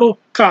Bible,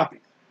 copies.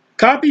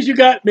 Copies you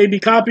got, maybe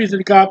copies of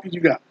the copies you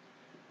got.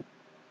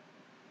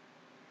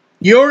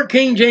 Your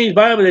King James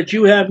Bible that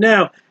you have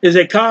now is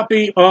a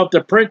copy of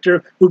the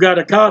printer who got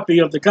a copy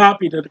of the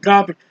copy to the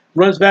copy,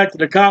 runs back to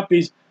the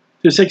copies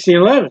to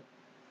 1611.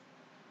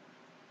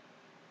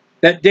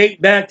 That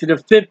date back to the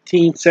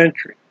 15th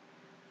century.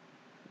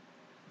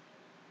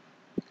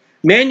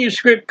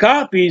 Manuscript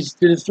copies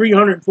to the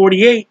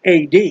 348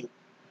 AD.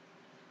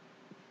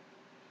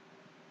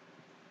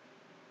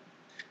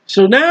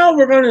 So now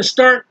we're going to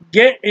start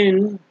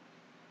getting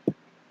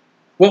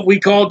what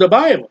we call the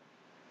Bible.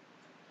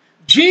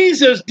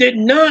 Jesus did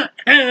not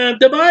have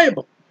the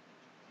Bible.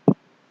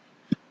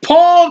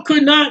 Paul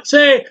could not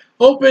say,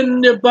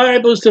 open the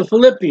Bibles to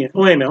Philippians.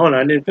 Wait a minute, hold on,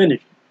 I didn't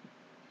finish.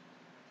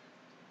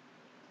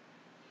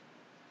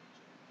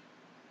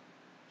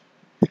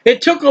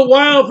 It took a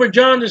while for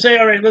John to say,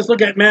 all right, let's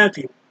look at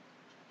Matthew.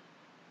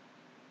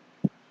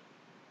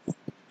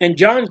 And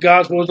John's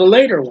gospel was a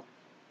later one.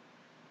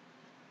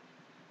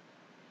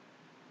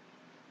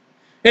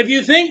 If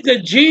you think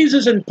that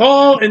Jesus and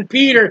Paul and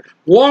Peter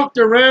walked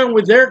around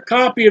with their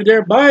copy of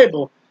their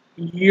Bible,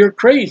 you're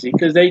crazy,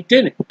 because they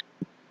didn't.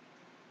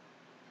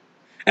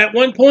 At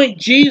one point,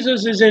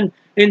 Jesus is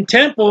in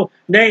temple,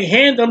 and they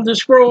hand him the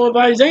scroll of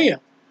Isaiah.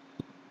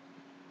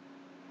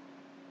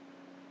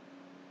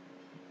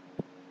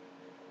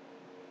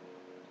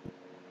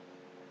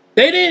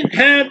 They didn't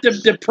have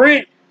the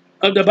print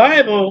of the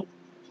Bible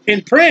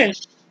in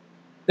print.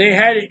 They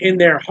had it in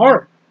their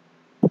heart.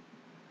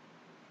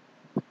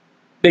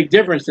 Big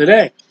difference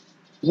today.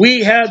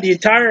 We have the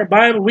entire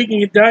Bible. We can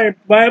get the entire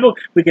Bible.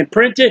 We can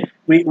print it.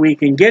 We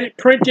can get it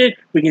printed.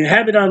 We can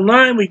have it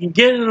online. We can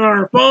get it on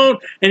our phone.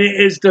 And it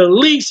is the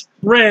least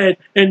read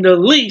and the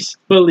least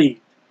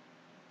believed.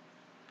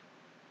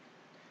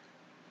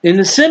 In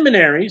the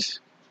seminaries,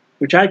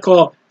 which I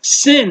call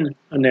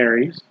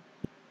sin-aries,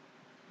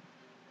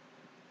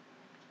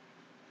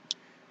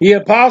 the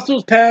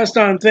apostles passed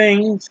on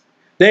things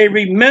they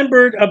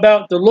remembered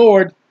about the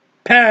Lord,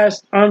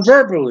 passed on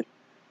verbally.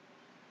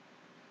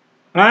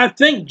 I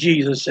think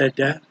Jesus said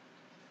that.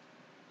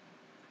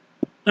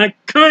 I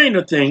kind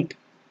of think.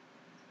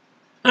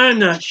 I'm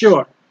not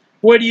sure.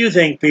 What do you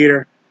think,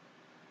 Peter?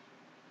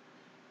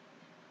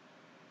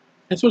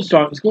 That's what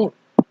taught in school.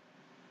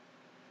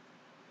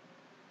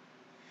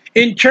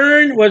 In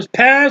turn, was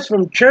passed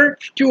from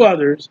church to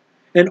others,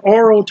 an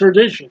oral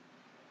tradition.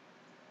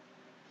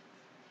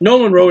 No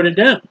one wrote it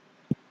down.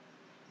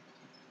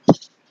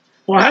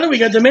 Well, how do we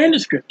get the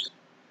manuscripts?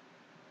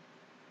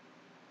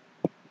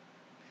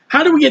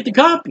 How do we get the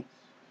copies?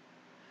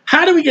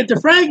 How do we get the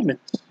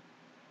fragments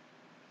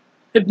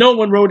if no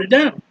one wrote it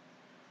down?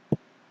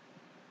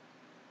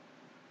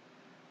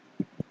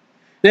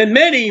 Then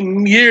many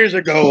years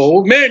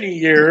ago,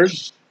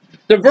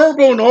 the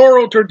verbal and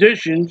oral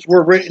traditions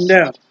were written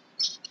down.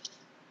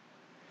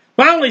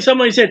 Finally,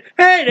 somebody said,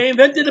 hey, they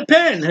invented a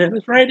pen.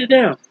 Let's write it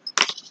down.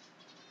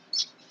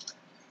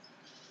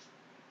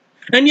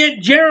 And yet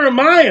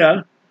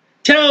Jeremiah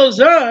tells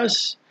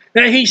us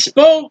that he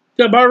spoke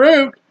to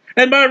Baruch,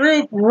 and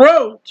Baruch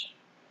wrote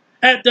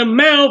at the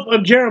mouth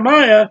of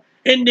Jeremiah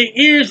in the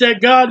ears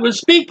that God was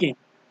speaking.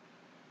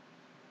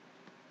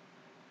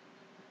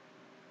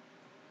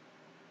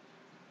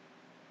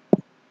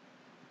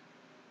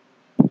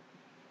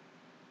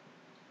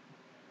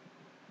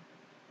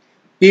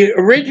 The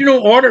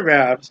original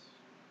autographs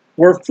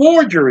were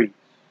forgeries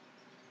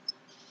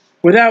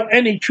without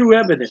any true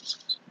evidence.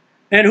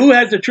 And who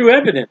has the true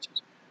evidence?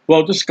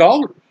 Well, the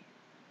scholars.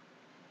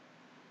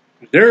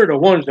 They're the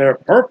ones that are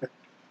perfect.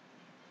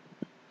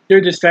 They're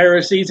the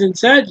Pharisees and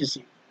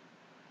Sadducees.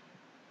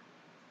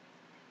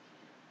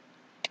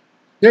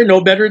 They're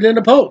no better than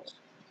the popes.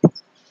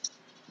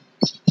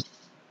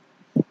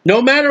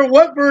 No matter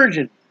what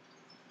version.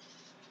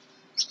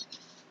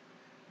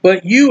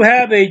 But you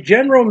have a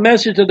general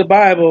message of the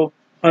Bible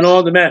on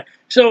all the matter.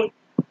 So,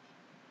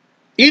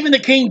 even the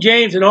King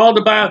James and all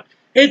the Bible,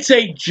 it's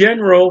a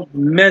general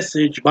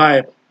message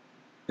Bible.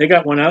 They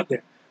got one out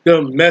there.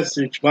 The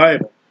Message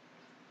Bible.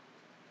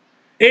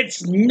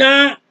 It's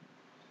not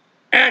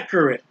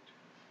accurate,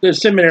 the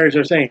seminaries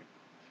are saying.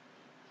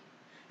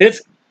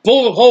 It's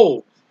full of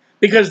holes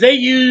because they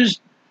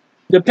used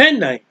the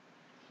penknife.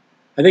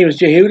 I think it was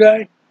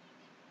Jehudi.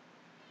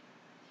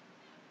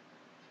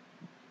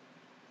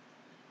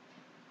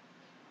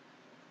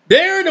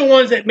 They're the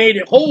ones that made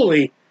it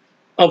holy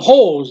of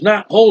holes,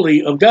 not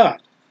holy of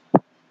God.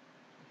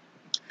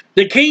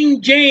 The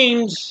King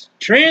James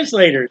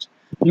translators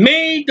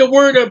made the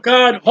Word of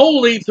God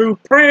holy through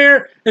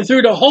prayer and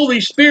through the Holy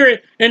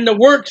Spirit and the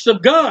works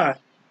of God.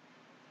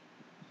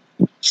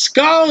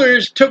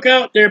 Scholars took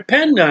out their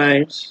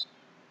penknives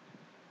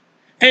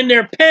and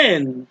their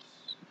pens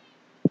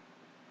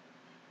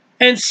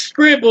and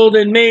scribbled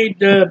and made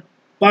the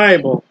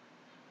Bible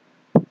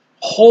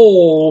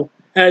whole,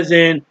 as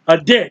in a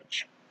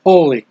ditch,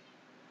 holy.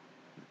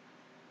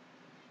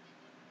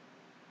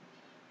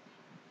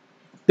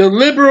 The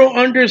liberal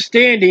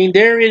understanding,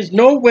 there is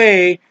no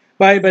way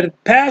by the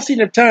passing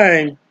of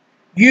time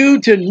you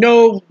to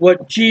know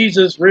what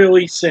Jesus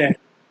really said.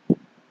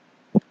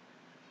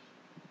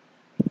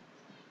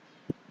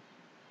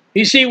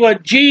 You see,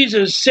 what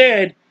Jesus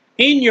said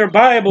in your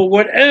Bible,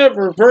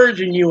 whatever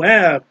version you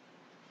have,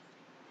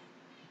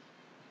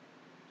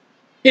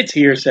 it's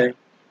hearsay.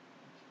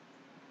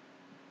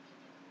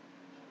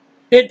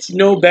 It's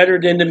no better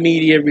than the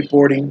media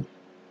reporting.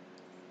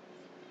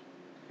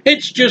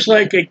 It's just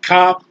like a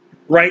cop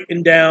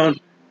writing down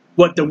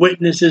what the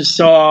witnesses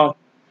saw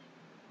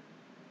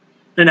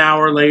an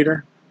hour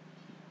later.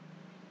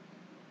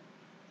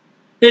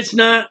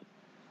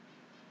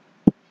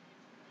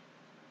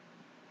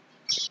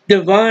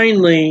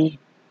 divinely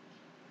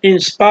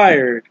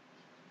inspired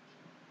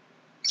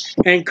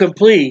and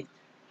complete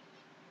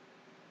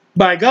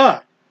by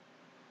God.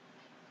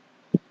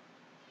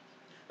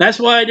 That's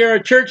why there are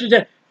churches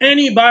that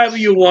any Bible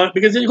you want,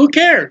 because who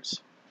cares?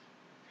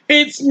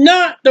 It's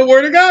not the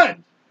Word of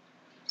God.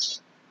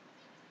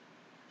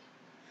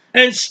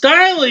 And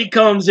Stiley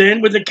comes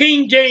in with the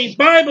King James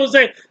Bible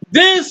saying,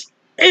 this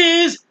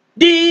is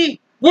the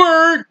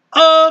Word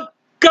of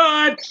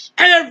God,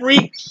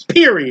 every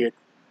period,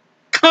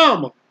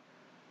 comma,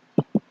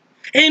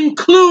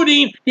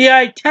 including the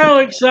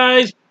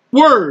italicized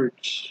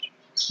words.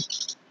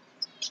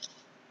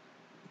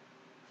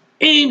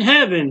 In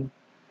heaven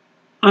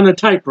on a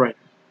typewriter.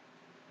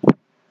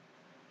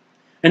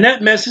 And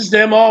that messes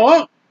them all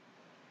up.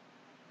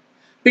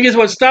 Because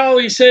what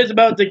Stiley says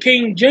about the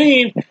King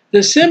James,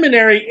 the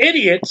seminary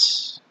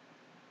idiots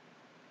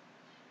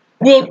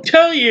will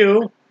tell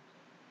you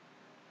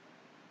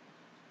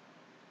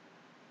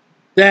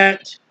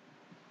that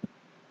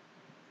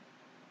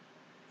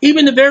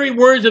even the very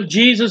words of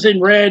Jesus in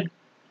red,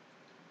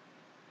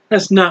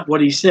 that's not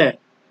what he said.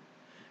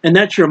 And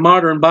that's your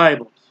modern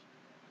Bibles.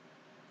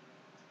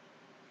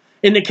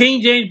 In the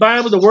King James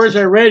Bible, the words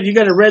I read, if you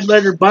got a red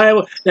letter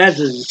Bible,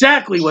 that's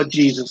exactly what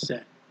Jesus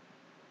said.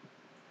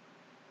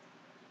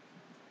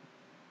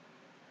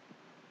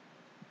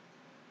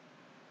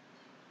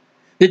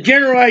 The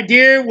general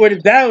idea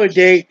would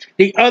validate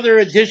the other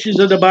editions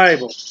of the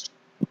Bible.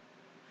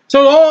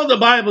 So all the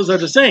Bibles are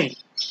the same.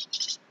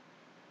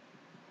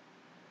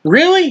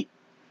 Really?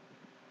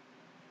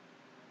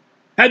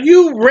 Have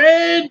you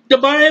read the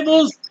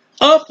Bibles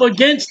up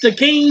against the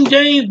King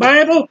James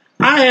Bible?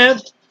 I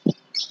have.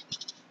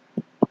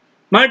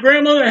 My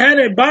grandmother had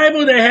a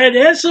Bible that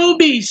had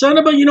SOB, son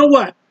of a you know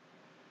what.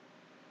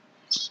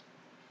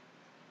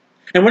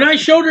 And when I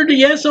showed her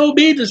the SOB,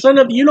 the son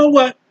of you know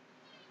what,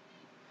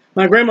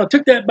 my grandma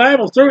took that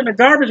Bible, threw it in the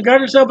garbage, and got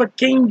herself a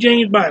King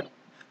James Bible.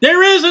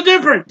 There is a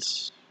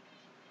difference.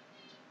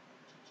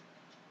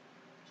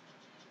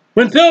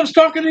 When Philip's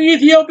talking to the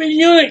Ethiopian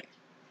eunuch,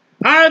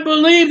 I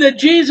believe that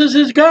Jesus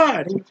is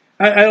God.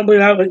 I don't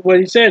believe what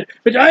he said,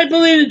 but I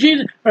believe that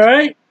Jesus, all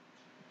right?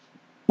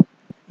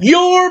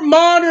 Your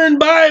modern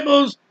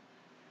Bibles,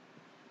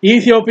 the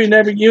Ethiopian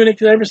eunuch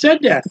never said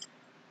that.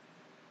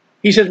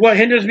 He says, what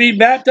hinders me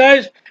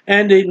baptized?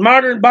 And the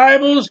modern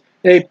Bibles,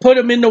 they put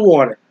them in the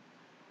water.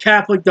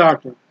 Catholic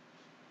doctrine.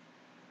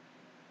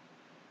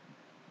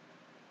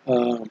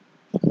 I'm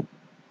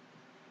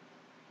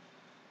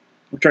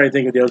trying to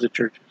think of the other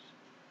churches.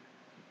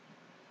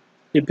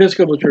 The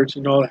Episcopal Church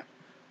and all that.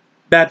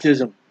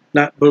 Baptism,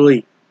 not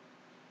belief.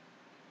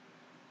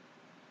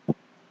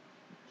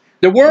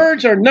 The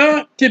words are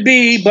not to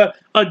be but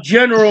a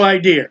general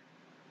idea.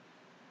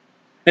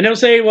 And they'll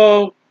say,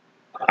 well,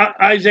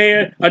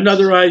 Isaiah,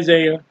 another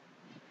Isaiah.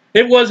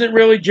 It wasn't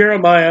really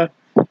Jeremiah.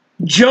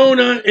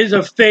 Jonah is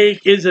a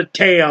fake, is a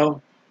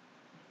tale.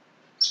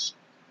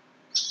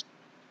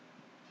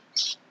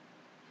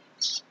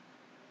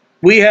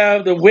 We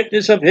have the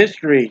witness of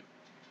history.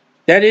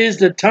 That is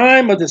the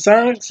time of the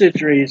silent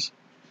centuries,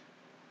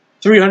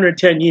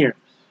 310 years.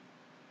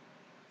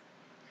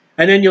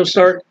 And then you'll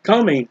start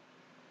coming.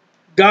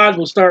 God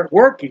will start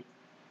working.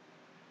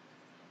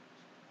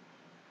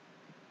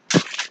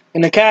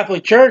 And the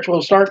Catholic Church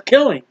will start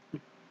killing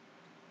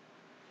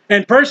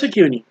and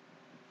persecuting.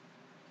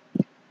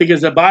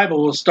 Because the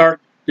Bible will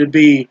start to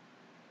be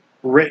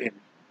written.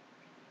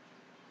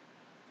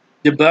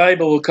 The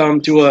Bible will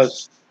come to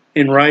us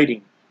in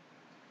writing.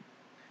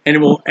 And it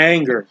will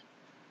anger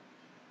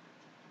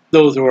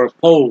those who are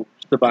opposed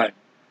to the Bible.